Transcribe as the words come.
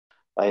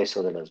a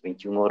eso de las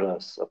 21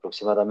 horas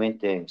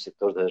aproximadamente en el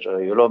sector de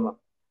Rayoloma.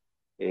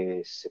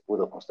 Se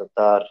pudo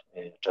constatar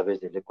a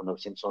través del ECO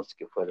 911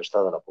 que fue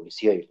arrestada la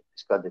policía y el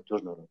fiscal de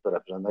turno, la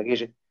doctora Fernanda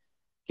Aguirre,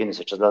 quienes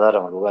se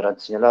trasladaron al lugar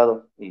antes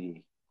señalado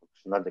y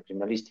personal de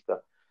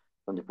criminalística,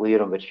 donde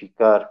pudieron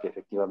verificar que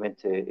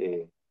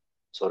efectivamente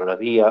sobre la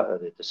vía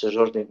de tercer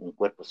orden un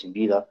cuerpo sin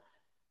vida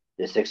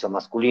de sexo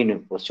masculino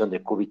en posición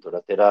de cúbito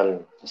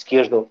lateral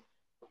izquierdo.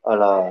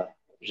 A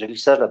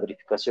realizar la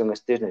verificación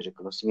externa y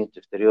reconocimiento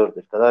exterior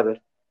del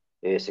cadáver,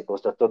 se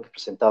constató que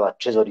presentaba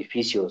tres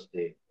orificios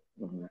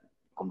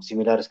con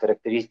similares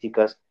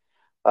características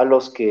a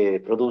los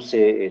que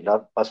produce el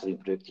paso de un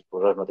proyectil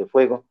por arma de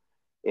fuego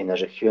en la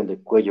región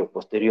del cuello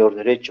posterior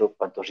derecho,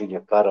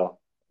 pantorrilla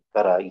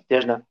cara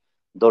interna,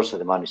 dorso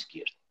de mano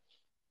izquierda.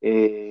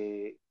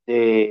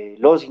 De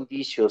los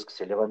indicios que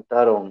se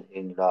levantaron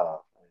en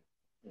la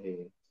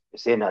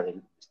escena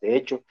de este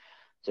hecho,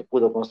 se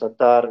pudo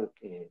constatar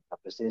la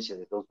presencia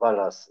de dos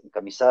balas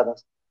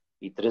encamisadas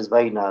y tres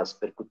vainas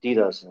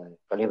percutidas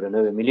calibre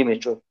 9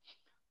 milímetros.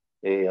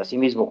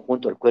 Asimismo,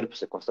 junto al cuerpo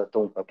se constató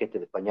un paquete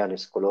de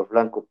pañales color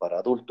blanco para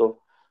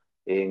adulto.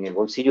 En el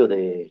bolsillo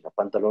de la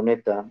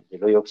pantaloneta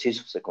del hoyo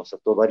occiso se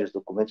constató varios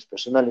documentos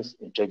personales,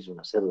 entre ellos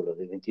una cédula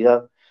de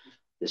identidad,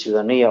 de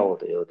ciudadanía o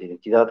de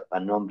identidad a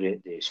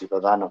nombre de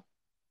ciudadano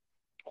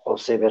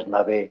José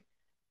Bernabé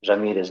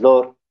Ramírez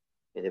Loor,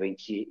 de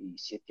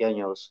 27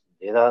 años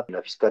de edad.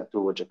 La fiscal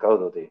tuvo el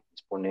recaudo de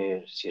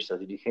disponer ciertas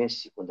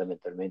diligencias y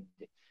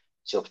fundamentalmente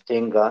se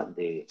obtenga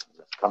de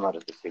las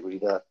cámaras de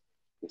seguridad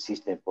que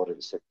existen por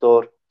el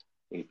sector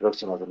y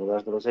próximos al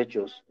lugar de los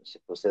hechos, se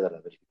proceda a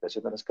la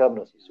verificación de las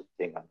cámaras y se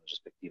obtengan las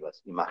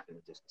respectivas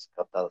imágenes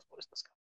captadas por estas cámaras.